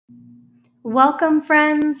Welcome,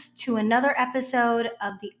 friends, to another episode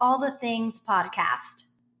of the All the Things podcast.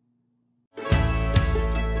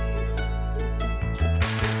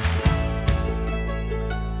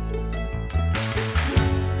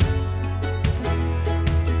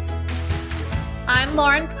 I'm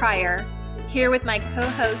Lauren Pryor, here with my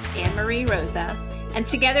co-host Annmarie Rosa, and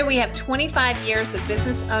together we have 25 years of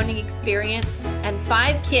business owning experience and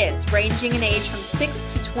 5 kids ranging in age from 6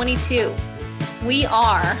 to 22. We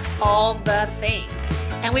are all the things,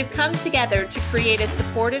 and we've come together to create a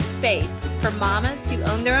supportive space for mamas who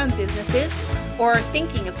own their own businesses or are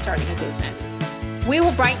thinking of starting a business. We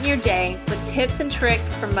will brighten your day with tips and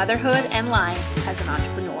tricks for motherhood and life as an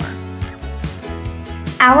entrepreneur.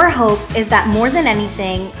 Our hope is that more than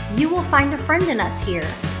anything, you will find a friend in us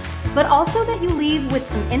here, but also that you leave with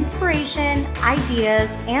some inspiration, ideas,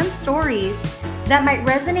 and stories that might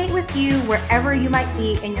resonate with you wherever you might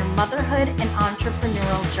be in your motherhood and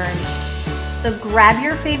entrepreneurial journey. So grab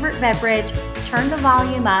your favorite beverage, turn the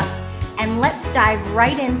volume up, and let's dive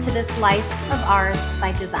right into this life of ours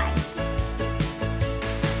by design.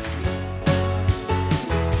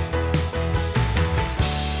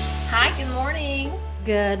 Hi, good morning.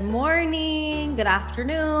 Good morning, good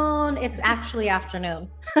afternoon. It's actually afternoon.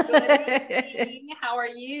 Good evening. How are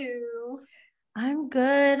you? I'm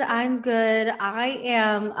good. I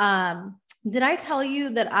am, did I tell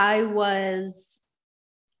you that I was,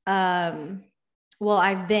 I've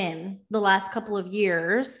been the last couple of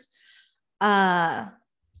years, like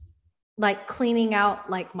cleaning out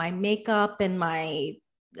like my makeup and my,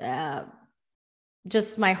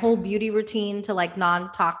 just my whole beauty routine to like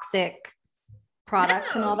non-toxic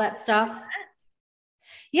products and all that stuff.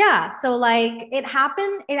 Yeah. So like it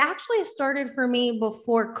actually started for me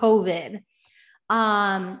before COVID,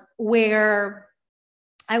 where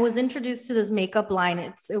I was introduced to this makeup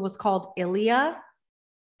line. It was called Ilia.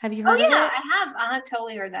 Have you heard of it? I have. I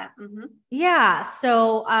totally heard that. Mm-hmm. Yeah.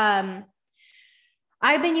 So,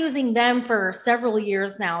 I've been using them for several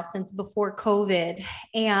years now, since before COVID,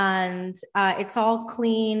 and it's all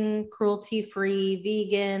clean, cruelty-free,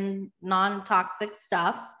 vegan, non-toxic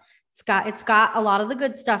stuff. It's got a lot of the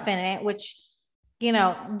good stuff in it, which,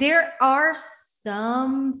 there are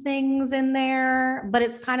some things in there, but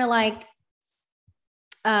it's kind of like,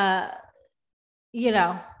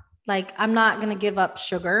 like I'm not going to give up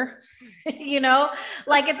sugar,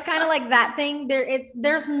 like it's kind of like that thing there.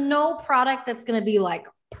 There's no product that's going to be like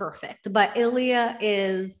perfect, but Ilia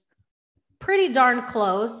is pretty darn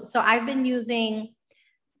close. So I've been using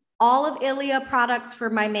all of Ilia products for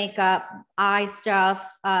my makeup, eye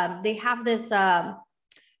stuff. They have this,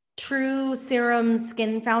 True Serum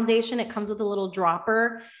Skin Foundation. It comes with a little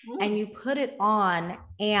dropper. And you put it on,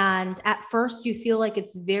 and at first you feel like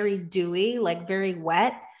it's very dewy, like very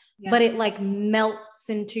wet, but it like melts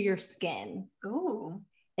into your skin. Ooh.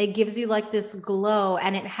 It gives you like this glow,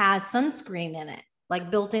 and it has sunscreen in it,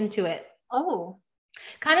 like built into it. Oh.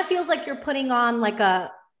 Kind of feels like you're putting on like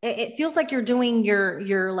it feels like you're doing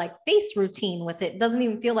your like face routine with it. It doesn't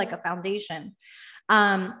even feel like a foundation.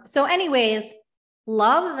 So anyways,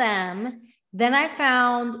 love them. Then I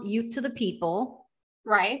found Youth to the People.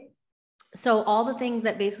 Right. So all the things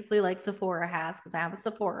that basically like Sephora has, because I have a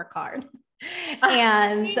Sephora card.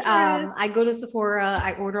 And I go to Sephora,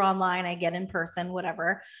 I order online, I get in person,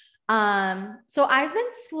 whatever. So I've been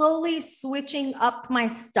slowly switching up my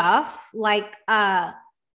stuff, like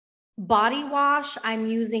body wash. I'm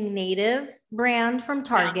using Native brand from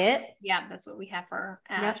Target. Yeah, that's what we have for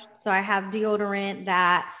Ash. Yep. So I have deodorant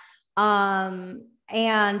that,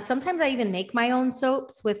 and sometimes I even make my own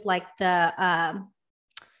soaps with like the,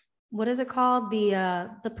 what is it called?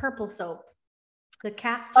 The purple soap, the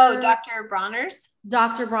castor. Oh, Dr. Bronner's.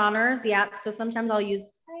 Dr. Bronner's. Yeah. So sometimes I'll use,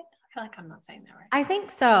 I feel like I'm not saying that right. I think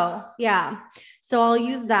so. Yeah. So I'll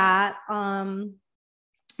use that.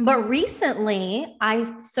 But recently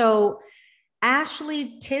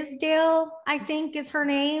Ashley Tisdale, I think is her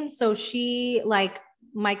name. So she, like,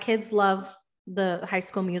 my kids love the High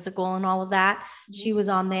School Musical and all of that. Mm-hmm. She was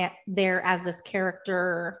on there as this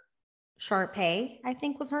character, Sharpay, I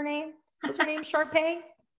think was her name. Was her name Sharpay?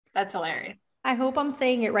 That's hilarious. I hope I'm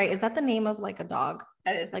saying it right. Is that the name of like a dog?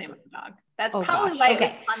 That is the like, name of the dog. That's probably why it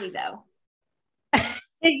was funny though.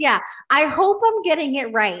 Yeah, I hope I'm getting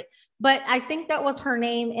it right. But I think that was her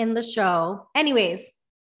name in the show. Anyways,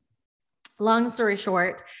 long story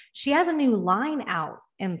short, she has a new line out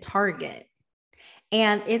in Target.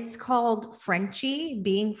 And it's called Frenchie,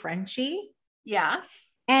 Being Frenchie. Yeah.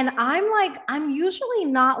 And I'm usually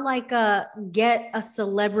not like get a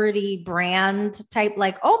celebrity brand type,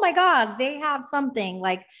 like, oh my God, they have something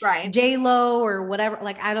like right. J-Lo or whatever.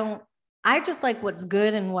 Like, I don't I just like what's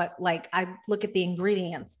good and what, like, I look at the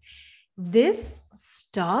ingredients. This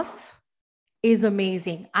stuff is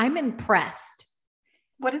amazing. I'm impressed.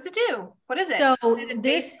 What does it do? What is it? So it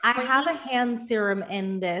this, I have a hand serum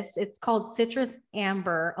in this. It's called Citrus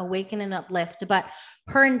Amber Awaken and Uplift, but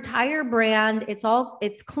her entire brand, it's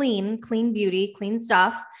clean beauty, clean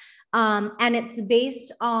stuff. And it's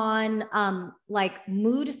based on like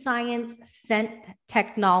mood science scent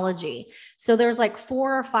technology. So there's like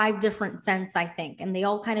 4 or 5 different scents, I think, and they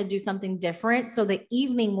all kind of do something different. So the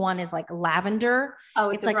evening one is like lavender.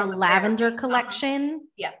 Oh, it's like a lavender collection.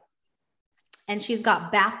 Yeah. And she's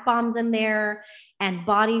got bath bombs in there and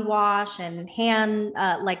body wash and hand,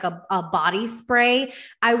 like a body spray.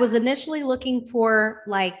 I was initially looking for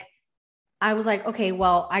like, I was like, okay,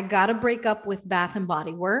 well, I got to break up with Bath and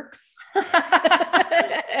Body Works. Oh.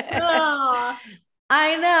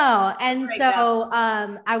 I know. And so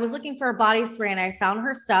I was looking for a body spray and I found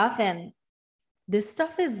her stuff, and this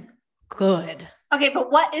stuff is good. Okay,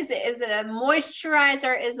 but what is it? Is it a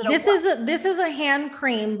moisturizer? Is it this is a hand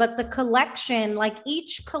cream, but the collection, like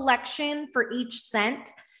each collection for each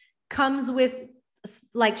scent comes with,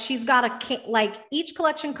 like, she's got like each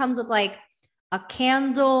collection comes with like a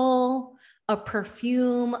candle, a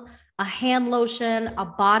perfume, a hand lotion, a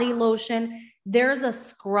body lotion. There's a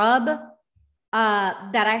scrub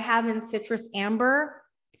that I have in Citrus Amber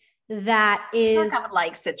that is, I would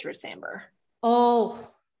like Citrus Amber. Oh,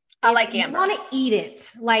 I like amber. You want to eat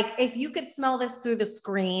it. Like, if you could smell this through the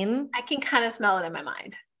screen. I can kind of smell it in my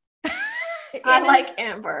mind. I like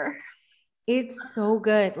amber. It's so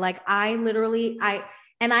good. Like, I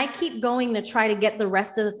keep going to try to get the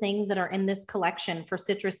rest of the things that are in this collection for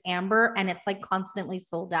Citrus Amber, and it's like constantly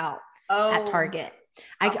sold out at Target.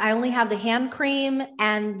 I only have the hand cream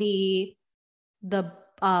and the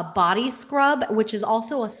body scrub, which is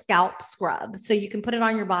also a scalp scrub. So you can put it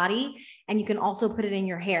on your body and you can also put it in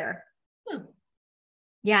your hair.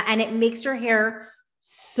 Yeah. And it makes your hair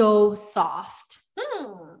so soft.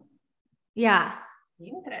 Yeah.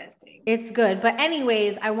 Interesting. It's good. But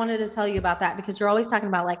anyways, I wanted to tell you about that because you're always talking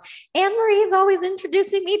about like, Annmarie is always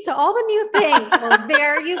introducing me to all the new things. Well,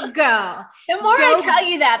 there you go. The more I tell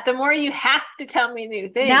you that, the more you have to tell me new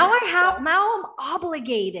things. Now I'm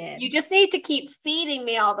obligated. You just need to keep feeding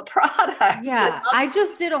me all the products. Yeah. I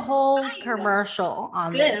just did a whole commercial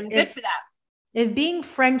on this. I'm good for that. If Being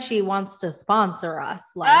Frenchy wants to sponsor us,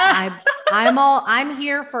 like I'm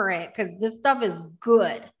here for it because this stuff is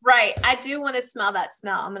good. Right. I do want to smell that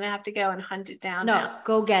smell. I'm going to have to go and hunt it down. No,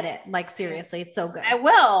 go get it. Like, seriously, it's so good. I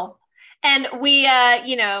will. And we,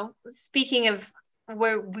 speaking of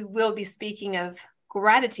where we will be speaking of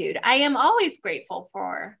gratitude, I am always grateful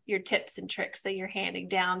for your tips and tricks that you're handing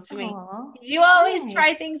down to me. You always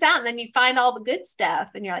try things out and then you find all the good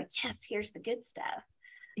stuff and you're like, yes, here's the good stuff.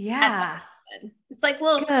 Yeah. It's like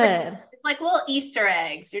little Easter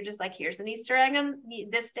eggs. You're just like, here's an Easter egg on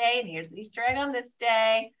this day, and here's an Easter egg on this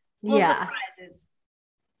day. Yeah. Surprises.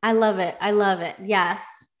 I love it. Yes.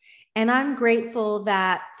 And I'm grateful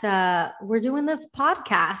that we're doing this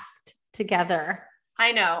podcast together.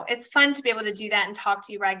 I know. It's fun to be able to do that and talk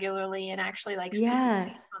to you regularly and actually like see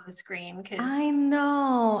on the screen. I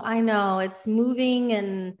know. It's moving,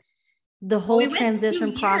 and the whole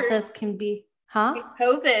transition process can be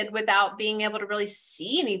COVID without being able to really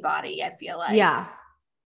see anybody, I feel like. Yeah.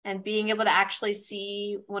 And being able to actually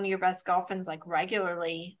see one of your best girlfriends like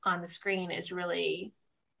regularly on the screen is really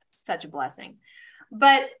such a blessing.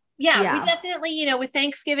 But we definitely, with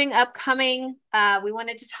Thanksgiving upcoming, we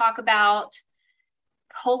wanted to talk about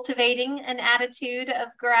cultivating an attitude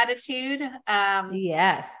of gratitude.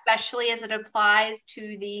 Yes. Especially as it applies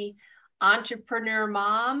to the entrepreneur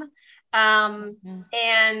mom.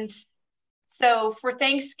 And so for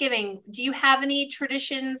Thanksgiving, do you have any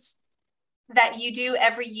traditions that you do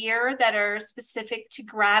every year that are specific to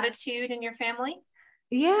gratitude in your family?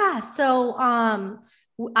 Yeah. So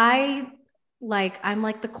I'm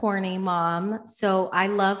like the corny mom. So I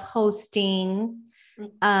love hosting.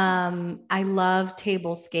 I love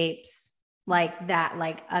tablescapes like that,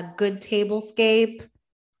 like a good tablescape.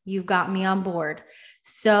 You've got me on board.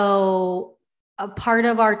 So a part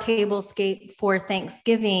of our tablescape for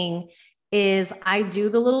Thanksgiving is I do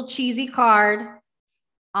the little cheesy card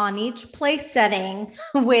on each place setting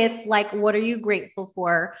with like, what are you grateful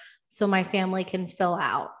for? So my family can fill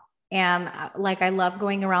out. And like, I love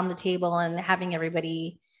going around the table and having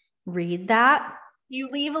everybody read that. You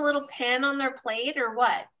leave a little pen on their plate or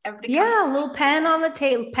what? A little pen on the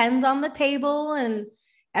table, pens on the table, and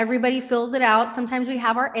everybody fills it out. Sometimes we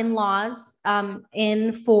have our in-laws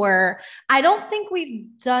in for, I don't think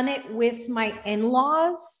we've done it with my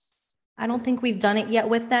in-laws I don't think we've done it yet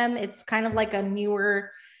with them. It's kind of like a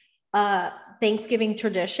newer Thanksgiving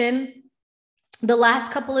tradition. The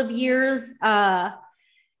last couple of years,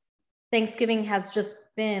 Thanksgiving has just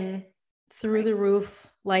been through the roof,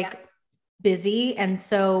 like busy. And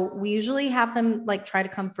so we usually have them like try to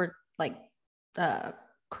come for like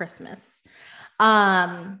Christmas.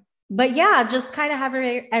 But yeah, just kind of have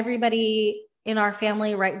everybody in our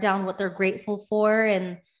family write down what they're grateful for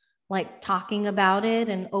and like talking about it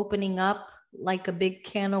and opening up like a big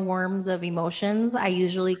can of worms of emotions. I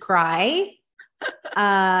usually cry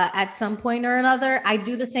at some point or another. I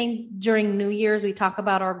do the same during New Year's. We talk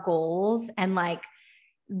about our goals, and like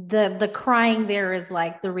the crying there is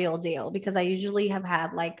like the real deal, because I usually have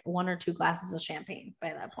had like 1 or 2 glasses of champagne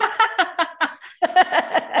by that point.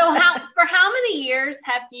 So for how many years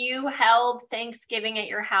have you held Thanksgiving at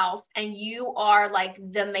your house and you are like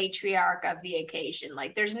the matriarch of the occasion?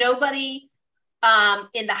 Like there's nobody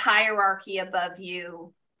in the hierarchy above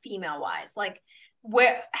you female wise. Like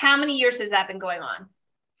how many years has that been going on?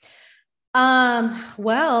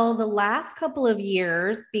 Well, the last couple of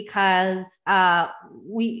years, because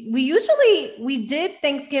we did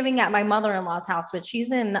Thanksgiving at my mother-in-law's house, but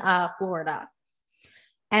she's in Florida.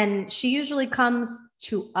 And she usually comes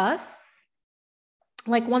to us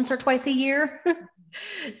like once or twice a year.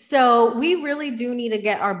 So we really do need to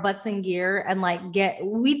get our butts in gear and like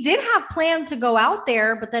we did have planned to go out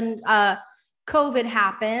there, but then COVID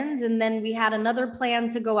happened. And then we had another plan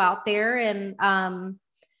to go out there, and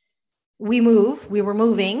we were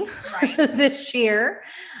moving this year.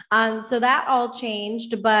 So that all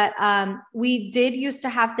changed, but we did used to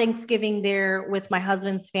have Thanksgiving there with my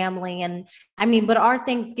husband's family. And I mean, but our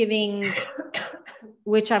Thanksgivings,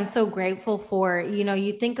 which I'm so grateful for,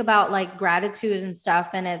 you think about like gratitude and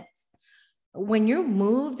stuff. And it's when you're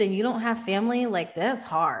moved and you don't have family, like that's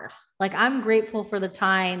hard. Like I'm grateful for the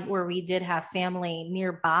time where we did have family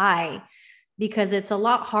nearby, because it's a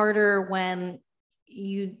lot harder when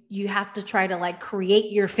you have to try to like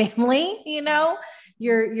create your family,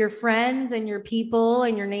 your friends and your people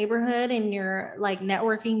and your neighborhood and your like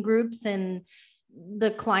networking groups and the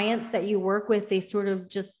clients that you work with. They sort of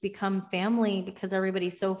just become family because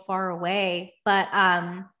everybody's so far away. But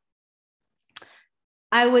I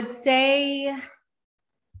would say,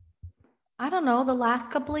 I don't know, the last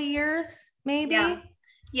couple of years, maybe.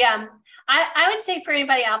 Yeah. I would say for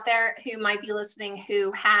anybody out there who might be listening,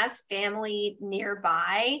 who has family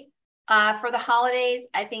nearby for the holidays,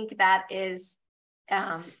 I think that is,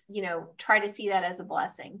 try to see that as a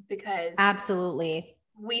blessing, because absolutely,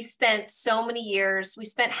 we spent so many years, we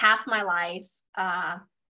spent half my life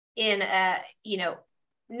in a,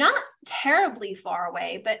 not terribly far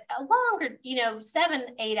away, but a longer,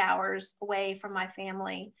 7-8 hours away from my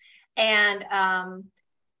family. And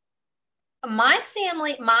my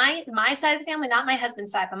family, my side of the family, not my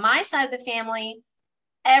husband's side, but my side of the family,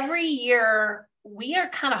 every year we are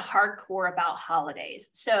kind of hardcore about holidays.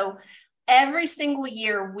 So every single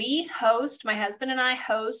year my husband and I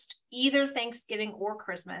host either Thanksgiving or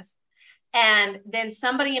Christmas. And then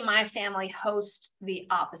somebody in my family hosts the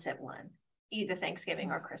opposite one, either Thanksgiving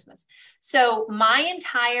or Christmas. So my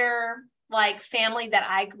entire like family that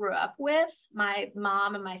I grew up with, my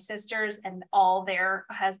mom and my sisters and all their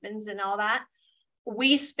husbands and all that,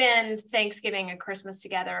 we spend Thanksgiving and Christmas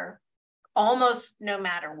together almost no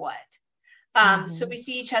matter what. So we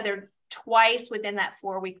see each other twice within that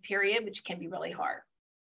 4-week period, which can be really hard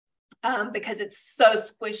because it's so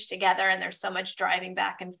squished together and there's so much driving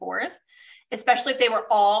back and forth, especially if they were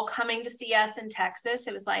all coming to see us in Texas.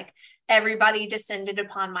 It was like everybody descended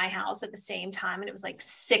upon my house at the same time. And it was like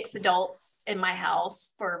 6 adults in my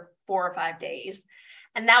house for 4 or 5 days.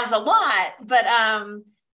 And that was a lot.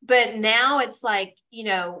 But now it's like,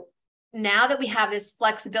 now that we have this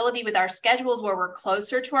flexibility with our schedules where we're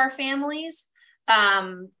closer to our families,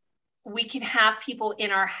 we can have people in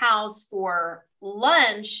our house for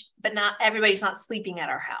lunch, but not everybody's not sleeping at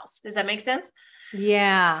our house. Does that make sense?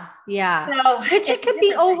 Yeah. So which it could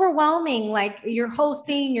be overwhelming. Like you're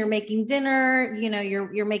hosting, you're making dinner,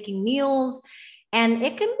 you're making meals, and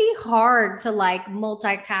it can be hard to like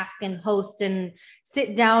multitask and host and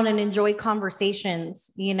sit down and enjoy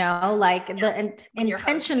conversations, like the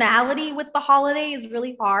intentionality with the holiday is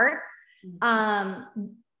really hard.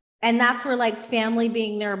 And that's where like family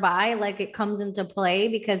being nearby, like it comes into play,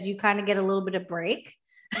 because you kind of get a little bit of break.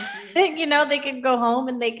 They can go home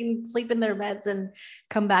and they can sleep in their beds and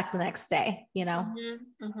come back the next day, Yeah.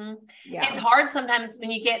 It's hard sometimes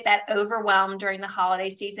when you get that overwhelmed during the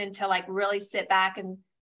holiday season to like really sit back and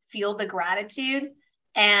feel the gratitude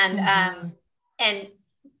and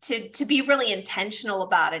to be really intentional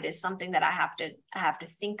about it is something that I have to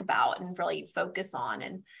think about and really focus on,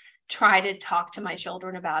 and try to talk to my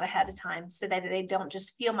children about ahead of time, so that they don't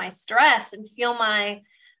just feel my stress and feel my,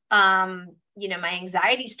 my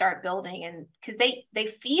anxiety start building, and because they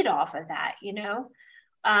feed off of that,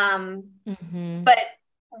 but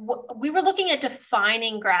we were looking at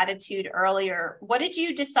defining gratitude earlier. What did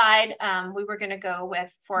you decide we were going to go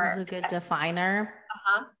with for? It was a good definer.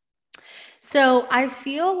 Uh-huh. So I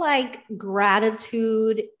feel like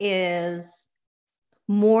gratitude is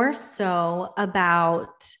more so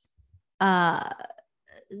about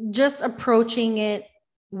just approaching it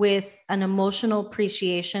with an emotional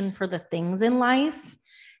appreciation for the things in life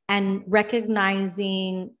and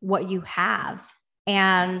recognizing what you have.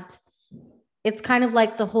 And it's kind of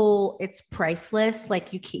like the whole, it's priceless.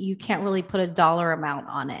 Like you can't really put a dollar amount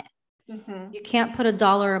on it. Mm-hmm. You can't put a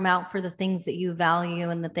dollar amount for the things that you value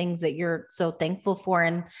and the things that you're so thankful for.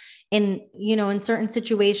 And in certain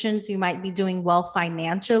situations, you might be doing well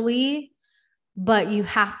financially, but you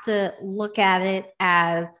have to look at it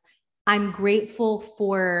as, I'm grateful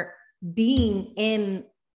for being in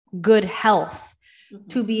good health, mm-hmm.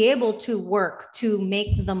 to be able to work, to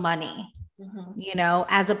make the money, mm-hmm.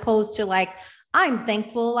 As opposed to like, I'm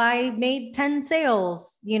thankful I made 10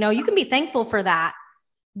 sales. You can be thankful for that,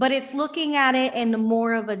 but it's looking at it in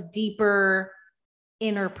more of a deeper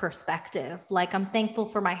inner perspective. Like, I'm thankful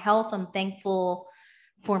for my health. I'm thankful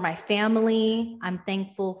for my family. I'm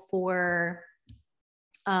thankful for,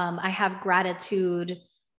 I have gratitude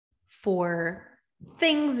for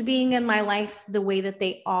things being in my life the way that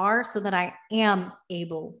they are, so that I am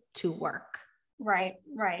able to work. Right.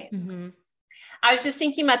 Mm-hmm. I was just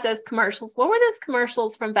thinking about those commercials. What were those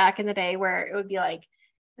commercials from back in the day where it would be like,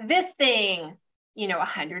 this thing,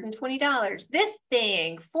 $120, this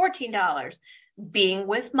thing, $14, being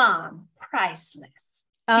with mom, priceless.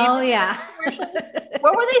 Oh yeah.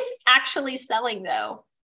 What were they actually selling though?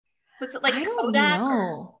 Was it like I Kodak? Don't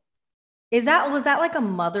know. Was that like a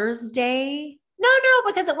Mother's Day? No,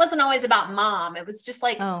 because it wasn't always about mom. It was just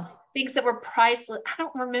like things that were priceless. I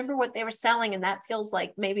don't remember what they were selling. And that feels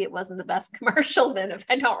like maybe it wasn't the best commercial then, if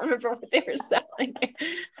I don't remember what they were selling.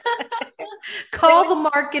 Call the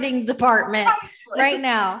marketing department right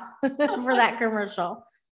now for that commercial.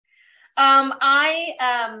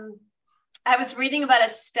 I was reading about a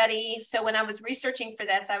study. So when I was researching for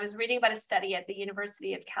this, I was reading about a study at the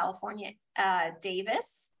University of California,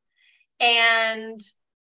 Davis. And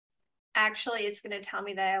actually, it's going to tell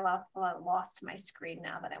me that I lost my screen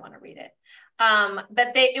now that I want to read it.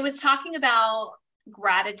 But it was talking about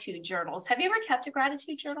gratitude journals. Have you ever kept a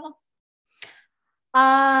gratitude journal?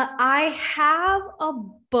 I have a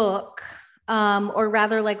book, or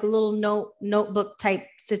rather like a little notebook type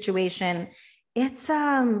situation. It's,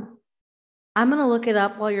 I'm going to look it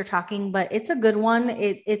up while you're talking, but it's a good one.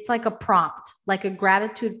 It's like a prompt, like a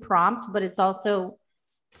gratitude prompt, but it's also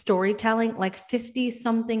storytelling, like 50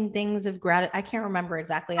 something things of gratitude. I can't remember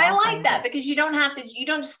exactly. I like that because you don't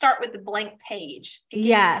just start with the blank page.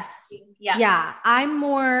 Yes. Yeah. I'm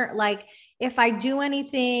more like, if I do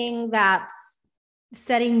anything that's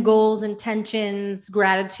setting goals, intentions,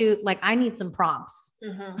 gratitude, like I need some prompts.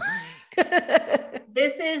 Mm-hmm.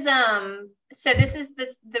 This is the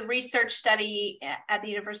research study at the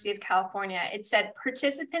University of California. It said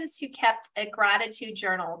participants who kept a gratitude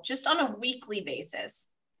journal just on a weekly basis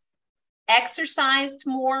exercised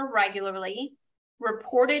more regularly,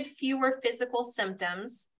 reported fewer physical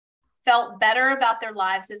symptoms, felt better about their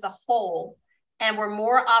lives as a whole, and were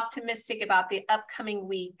more optimistic about the upcoming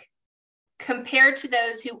week compared to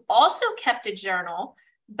those who also kept a journal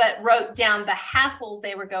but wrote down the hassles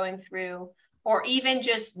they were going through, or even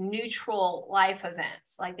just neutral life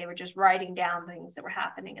events, like they were just writing down things that were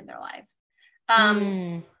happening in their life.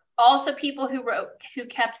 Also, people who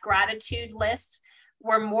kept gratitude lists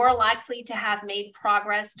were more likely to have made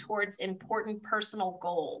progress towards important personal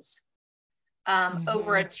goals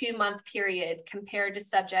over a 2-month period compared to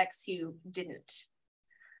subjects who didn't.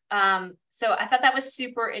 So I thought that was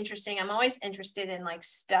super interesting. I'm always interested in like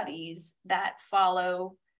studies that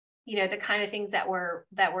follow, the kind of things that we're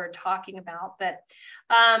talking about. But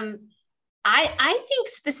I think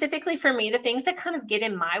specifically for me, the things that kind of get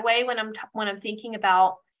in my way when I'm thinking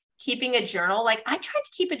about keeping a journal, like I tried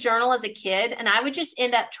to keep a journal as a kid, and I would just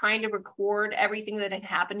end up trying to record everything that had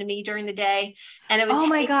happened to me during the day, and it would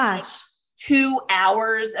take like 2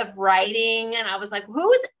 hours of writing, and I was like,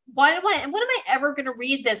 when am I ever going to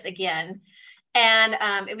read this again? And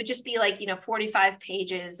it would just be like 45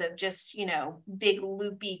 pages of just big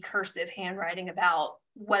loopy cursive handwriting about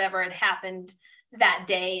whatever had happened that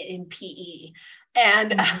day in PE.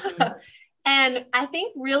 And And I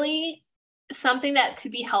think really something that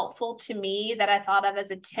could be helpful to me that I thought of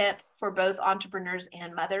as a tip for both entrepreneurs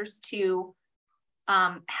and mothers to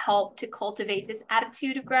help to cultivate this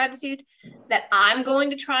attitude of gratitude that I'm going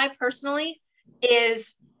to try personally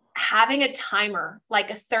is having a timer, like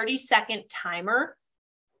a 30-second timer,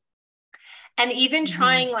 and even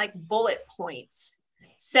trying like bullet points.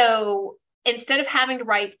 So instead of having to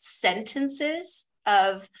write sentences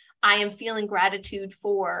of I am feeling gratitude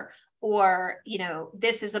for, or, you know,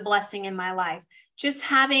 this is a blessing in my life, just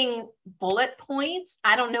having bullet points.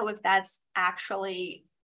 I don't know if that's actually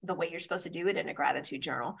the way you're supposed to do it in a gratitude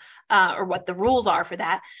journal, or what the rules are for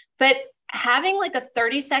that. But having like a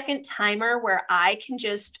 30-second timer where I can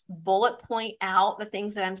just bullet point out the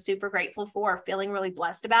things that I'm super grateful for or feeling really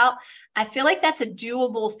blessed about, I feel like that's a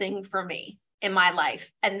doable thing for me in my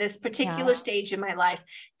life and this particular stage in my life.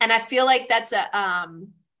 And I feel like that's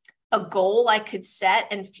a goal I could set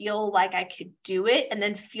and feel like I could do it and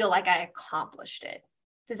then feel like I accomplished it.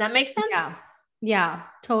 Does that make sense? Yeah,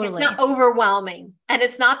 totally. It's not overwhelming. And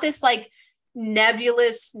it's not this like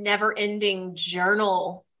nebulous, never ending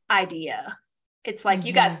journal idea. It's like,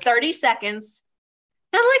 you got 30 seconds.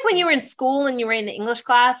 Kind of like when you were in school and you were in the English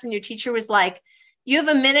class and your teacher was like, you have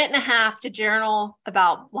a minute and a half to journal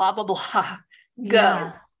about blah, blah, blah.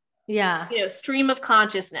 Go. Yeah. You know, stream of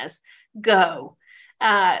consciousness, go.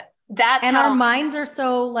 That's and our minds are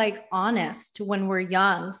so like honest when we're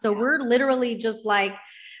young. So we're literally just like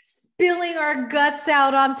spilling our guts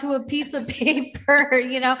out onto a piece of paper,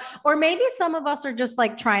 you know, or maybe some of us are just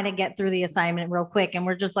like trying to get through the assignment real quick and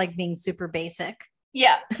we're just like being super basic.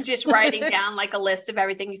 Yeah. Just writing down like a list of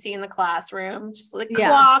everything you see in the classroom, just like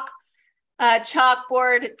clock,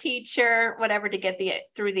 chalkboard, teacher, whatever to get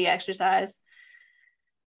through the exercise.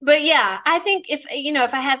 But yeah, I think if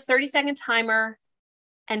I had 30-second timer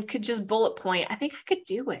and could just bullet point, I think I could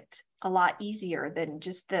do it a lot easier than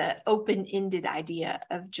just the open-ended idea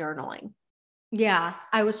of journaling. Yeah.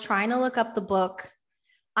 I was trying to look up the book.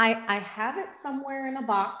 I have it somewhere in a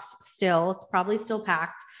box still. It's probably still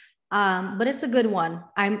packed. But it's a good one.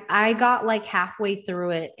 I got like halfway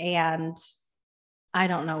through it and I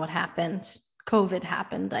don't know what happened. COVID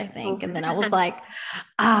happened, I think. And then I was like,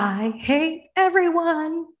 I hate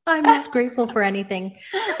everyone. I'm not grateful for anything.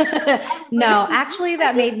 No, actually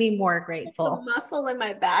that made me more grateful. The muscle in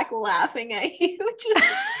my back laughing at you.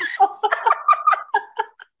 Oh,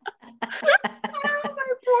 my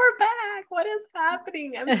poor back. What is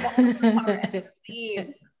happening? I'm falling apart.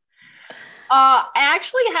 I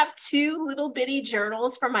actually have 2 little bitty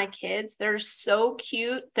journals for my kids. They're so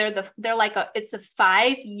cute. They're like it's a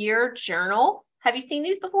 5-year journal. Have you seen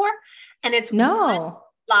these before? And it's 1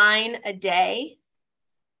 line a day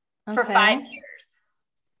for 5 years.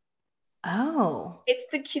 Oh,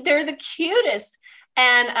 they're the cutest.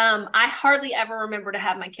 And I hardly ever remember to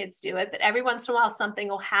have my kids do it, but every once in a while something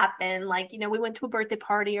will happen. Like, we went to a birthday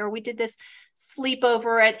party or we did this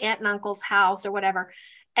sleepover at aunt and uncle's house or whatever.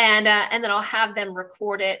 And then I'll have them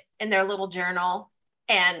record it in their little journal.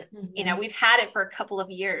 And, we've had it for a couple of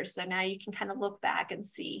years. So now you can kind of look back and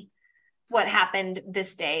see what happened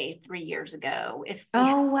this day 3 years ago.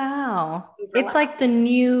 Wow. It's like the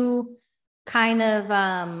new kind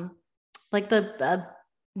of, like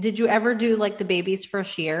did you ever do like the baby's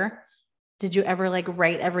first year? Did you ever like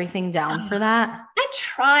write everything down for that? I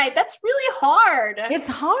tried. That's really hard. It's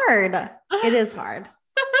hard. It is hard.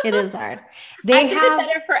 It is hard. I did it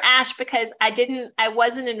better for Ash because I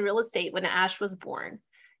wasn't in real estate when Ash was born.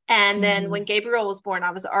 And then when Gabriel was born,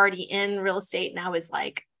 I was already in real estate and I was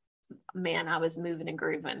like, man, I was moving and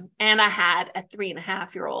grooving. And I had a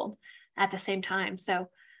 3.5-year-old at the same time. So,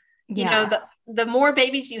 the more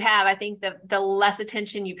babies you have, I think the less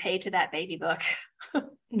attention you pay to that baby book.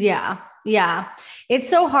 Yeah. Yeah. It's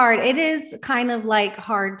so hard. It is kind of like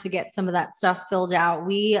hard to get some of that stuff filled out.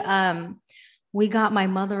 We got my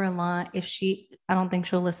mother-in-law, I don't think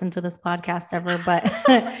she'll listen to this podcast ever,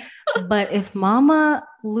 but if Mama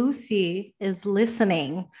Lucy is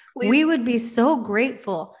listening, please. We would be so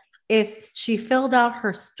grateful if she filled out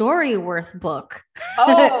her Storyworth book.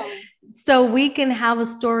 Oh. So we can have a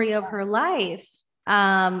story of her life,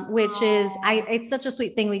 which it's such a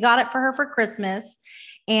sweet thing. We got it for her for Christmas.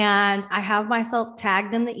 And I have myself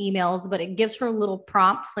tagged in the emails, but it gives her little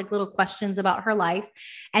prompts, like little questions about her life.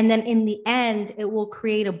 And then in the end, it will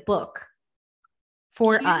create a book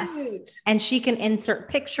for us. And she can insert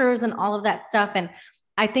pictures and all of that stuff. And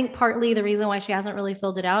I think partly the reason why she hasn't really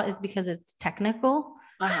filled it out is because it's technical.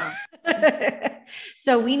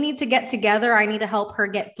 So we need to get together. I need to help her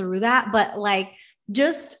get through that. But like,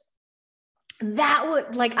 just that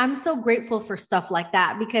would like, I'm so grateful for stuff like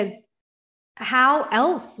that because how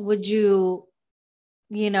else would you,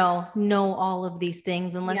 know all of these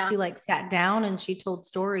things unless you like sat down and she told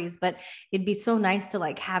stories, but it'd be so nice to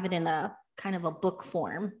like have it in a kind of a book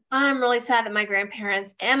form. I'm really sad that my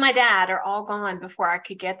grandparents and my dad are all gone before I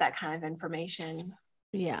could get that kind of information.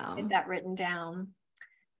 Yeah. Get that written down.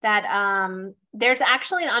 That there's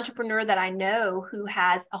actually an entrepreneur that I know who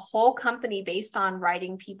has a whole company based on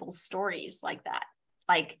writing people's stories like that.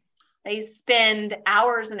 Like they spend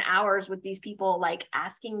hours and hours with these people, like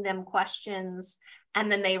asking them questions,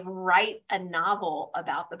 and then they write a novel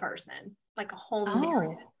about the person, like a whole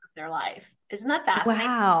narrative of their life. Isn't that fascinating?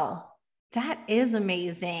 Wow. That is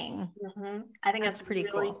amazing. Mm-hmm. I think that's pretty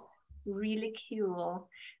really, cool. really cool.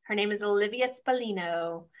 Her name is Olivia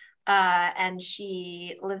Spallino. And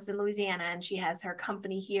she lives in Louisiana and she has her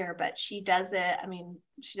company here, but she does it. I mean,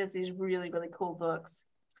 she does these really, really cool books.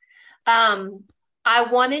 I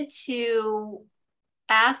wanted to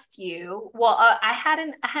ask you, well, I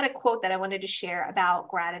had a quote that I wanted to share about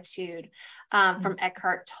gratitude, from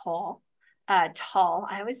Eckhart Tolle. Tolle,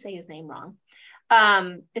 I always say his name wrong.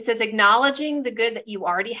 It says, acknowledging the good that you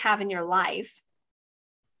already have in your life,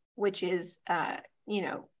 which is,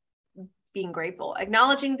 being grateful,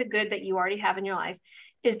 acknowledging the good that you already have in your life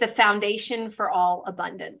is the foundation for all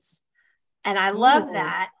abundance. And I love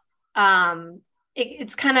that.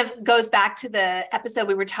 It's kind of goes back to the episode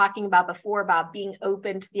we were talking about before about being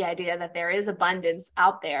open to the idea that there is abundance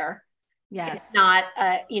out there. Yes. It's not,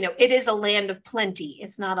 it is a land of plenty.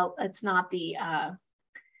 It's not the,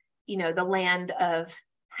 the land of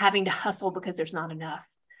having to hustle because there's not enough.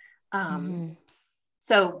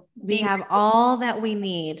 So we have all that we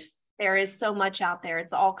need. There is so much out there.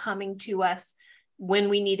 It's all coming to us when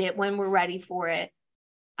we need it, when we're ready for it.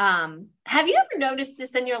 Have you ever noticed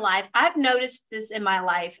this in your life? I've noticed this in my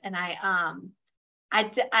life, and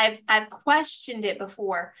I've questioned it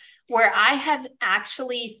before, where I have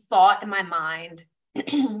actually thought in my mind,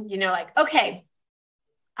 like, okay,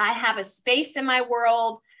 I have a space in my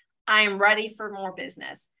world. I am ready for more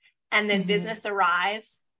business. And then business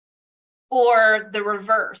arrives, or the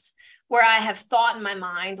reverse, where I have thought in my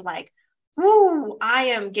mind, like, whoo, I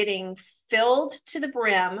am getting filled to the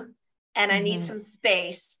brim and I need some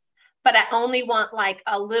space, but I only want like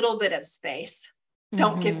a little bit of space.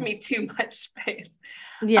 Don't give me too much space.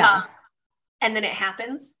 Yeah. And then it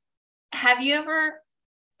happens. Have you ever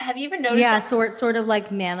noticed? Yeah. So it sort of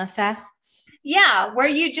like manifests. Yeah. Where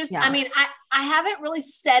you just, I mean, I haven't really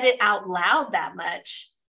said it out loud that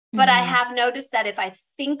much, but I have noticed that if I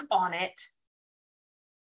think on it,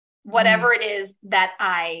 whatever it is that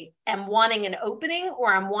I am wanting an opening,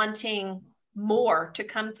 or I'm wanting more to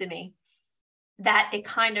come to me, that it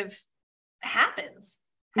kind of happens.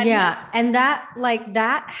 And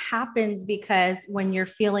that happens because when you're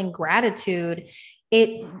feeling gratitude,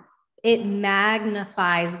 it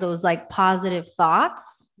magnifies those like positive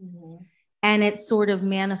thoughts, and it sort of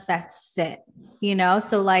manifests it,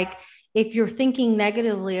 so like if you're thinking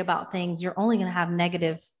negatively about things, you're only going to have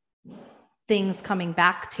negative things coming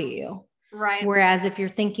back to you. Right. Whereas if you're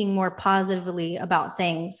thinking more positively about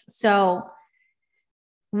things. So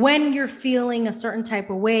when you're feeling a certain type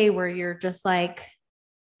of way where you're just like,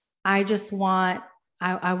 I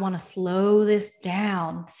want to slow this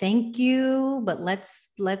down. Thank you. But let's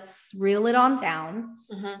reel it on down.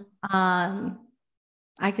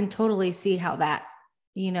 I can totally see how that,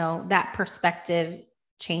 that perspective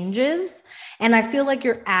changes. And I feel like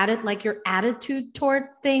your attitude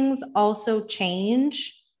towards things also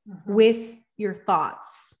change with your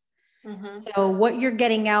thoughts. So what you're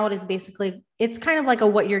getting out is basically, it's kind of like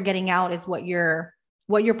what you're getting out is what you're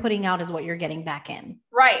putting out is what you're getting back in.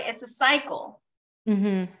 Right. It's a cycle.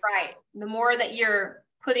 Right. The more that you're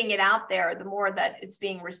putting it out there, the more that it's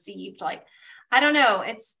being received. Like, I don't know.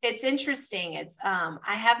 It's interesting. It's, I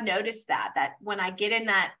have noticed that when I get in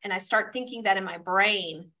that and I start thinking that in my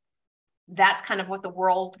brain, that's kind of what the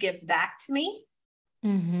world gives back to me.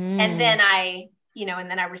 And then I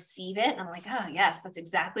receive it and I'm like, oh yes, that's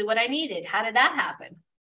exactly what I needed. How did that happen?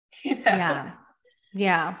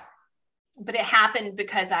 Yeah. But it happened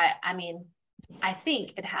because I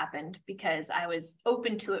think it happened because I was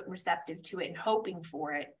open to it, receptive to it, and hoping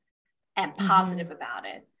for it and positive about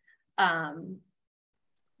it.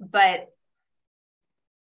 But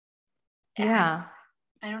I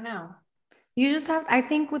don't know. You just have, I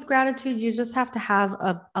think with gratitude, you just have to have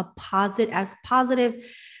a positive.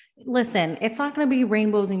 Listen, it's not going to be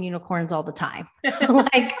rainbows and unicorns all the time.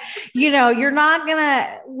 Like, you're not going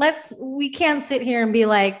we can't sit here and be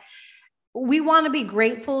like, we want to be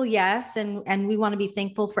grateful. Yes. And we want to be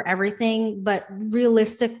thankful for everything. But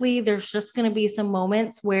realistically, there's just going to be some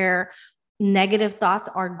moments where negative thoughts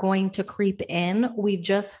are going to creep in. We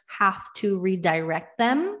just have to redirect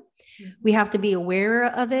them. We have to be aware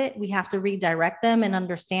of it. We have to redirect them and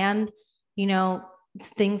understand,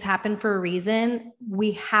 things happen for a reason.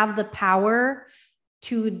 We have the power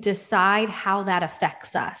to decide how that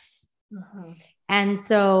affects us. Mm-hmm. And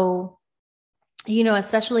so,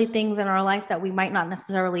 especially things in our life that we might not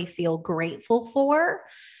necessarily feel grateful for,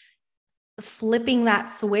 flipping that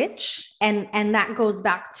switch. And that goes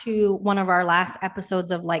back to one of our last episodes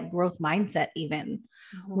of like growth mindset, even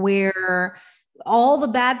where all the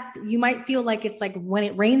bad, you might feel like it's like when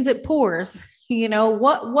it rains, it pours,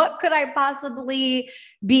 what could I possibly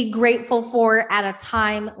be grateful for at a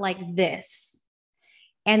time like this?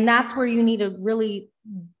 And that's where you need to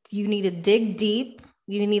dig deep.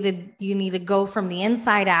 You need to go from the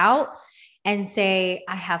inside out and say,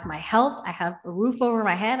 I have my health. I have a roof over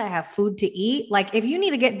my head. I have food to eat. Like if you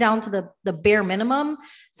need to get down to the bare minimum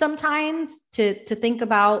sometimes to think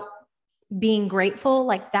about being grateful,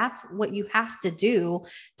 like that's what you have to do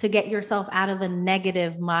to get yourself out of a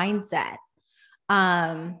negative mindset.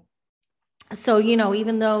 So,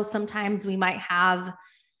 even though sometimes we might have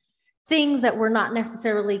things that we're not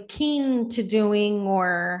necessarily keen to doing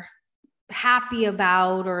or happy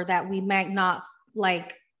about, or that we might not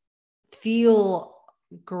like feel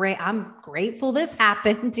great. I'm grateful this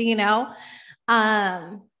happened,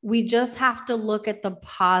 we just have to look at the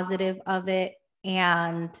positive of it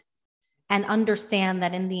and understand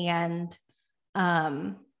that in the end,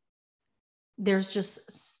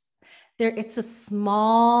 it's a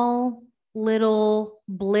small little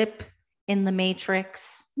blip in the matrix.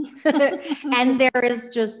 And there is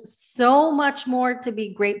just so much more to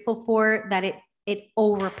be grateful for that it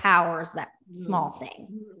overpowers that small thing.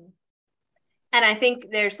 And I think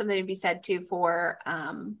there's something to be said too for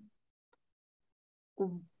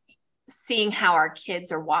seeing how our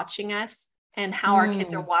kids are watching us and how our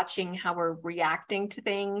kids are watching how we're reacting to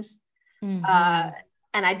things. And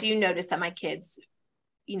I do notice that my kids,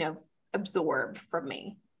 absorb from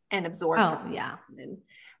me and absorb from me. Yeah. And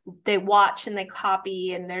they watch and they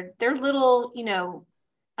copy, and they're little,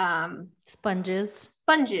 sponges,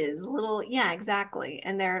 little. Yeah, exactly.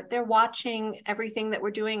 And they're watching everything that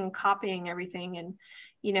we're doing and copying everything. And,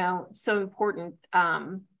 it's so important,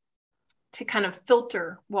 to kind of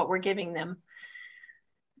filter what we're giving them.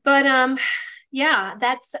 But, yeah,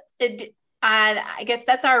 that's it. I guess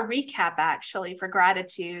that's our recap actually for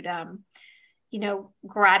gratitude.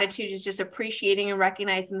 Gratitude is just appreciating and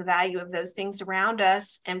recognizing the value of those things around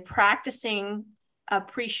us and practicing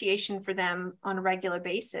appreciation for them on a regular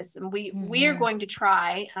basis. And we are going to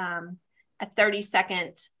try a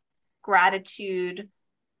 30-second gratitude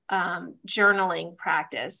journaling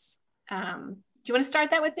practice. Do you want to start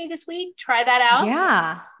that with me this week? Try that out.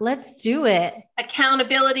 Yeah, let's do it.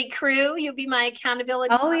 Accountability crew. You'll be my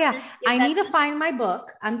accountability. Oh yeah. I need to find my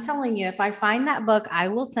book. I'm telling you, if I find that book, I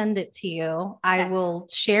will send it to you. Okay. I will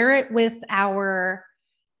share it with our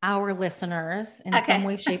listeners in some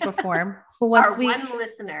way, shape, or form. One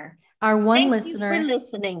listener. Our one Thank listener. You for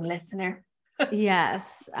listening, listener.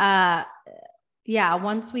 Yes. Yeah.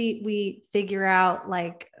 Once we figure out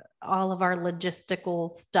like all of our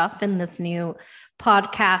logistical stuff in this new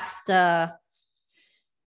podcast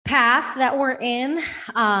path that we're in,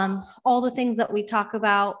 all the things that we talk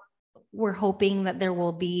about, we're hoping that there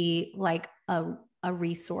will be like a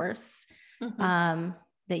resource that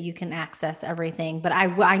you can access everything. But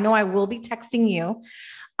I know I will be texting you,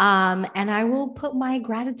 and I will put my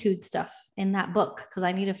gratitude stuff in that book because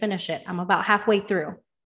I need to finish it. I'm about halfway through.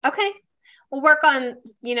 Okay. We'll work on,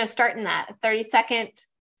 starting that 30-second.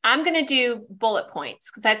 I'm going to do bullet points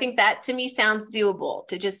because I think that to me sounds doable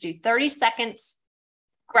to just do 30 seconds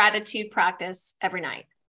gratitude practice every night.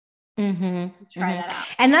 Try that out.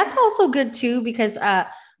 And that's also good too, because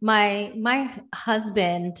my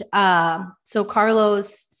husband, so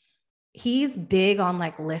Carlos, he's big on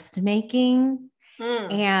like list making.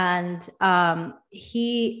 And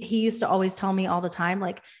he used to always tell me all the time,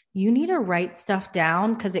 like, you need to write stuff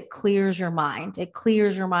down because it clears your mind. It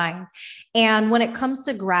clears your mind. And when it comes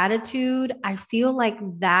to gratitude, I feel like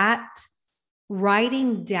that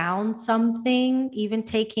writing down something, even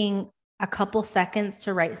taking a couple seconds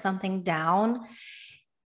to write something down,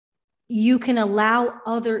 you can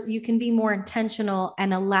be more intentional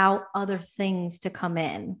and allow other things to come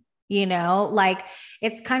in, like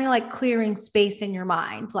it's kind of like clearing space in your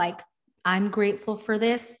mind. Like, I'm grateful for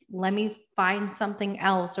this. Let me find something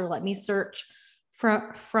else, or let me search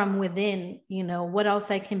from within, what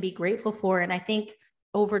else I can be grateful for. And I think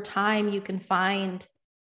over time you can find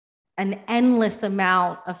an endless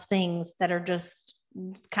amount of things that are just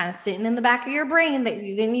kind of sitting in the back of your brain that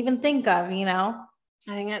you didn't even think of, you know?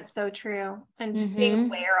 I think that's so true. And just being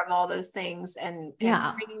aware of all those things and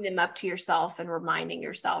bringing them up to yourself and reminding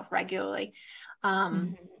yourself regularly.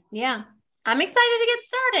 Yeah, I'm excited to get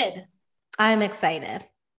started. I'm excited.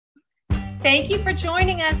 Thank you for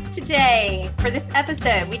joining us today for this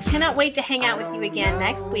episode. We cannot wait to hang out with you again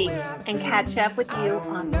next week and catch up with you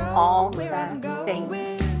on all the things.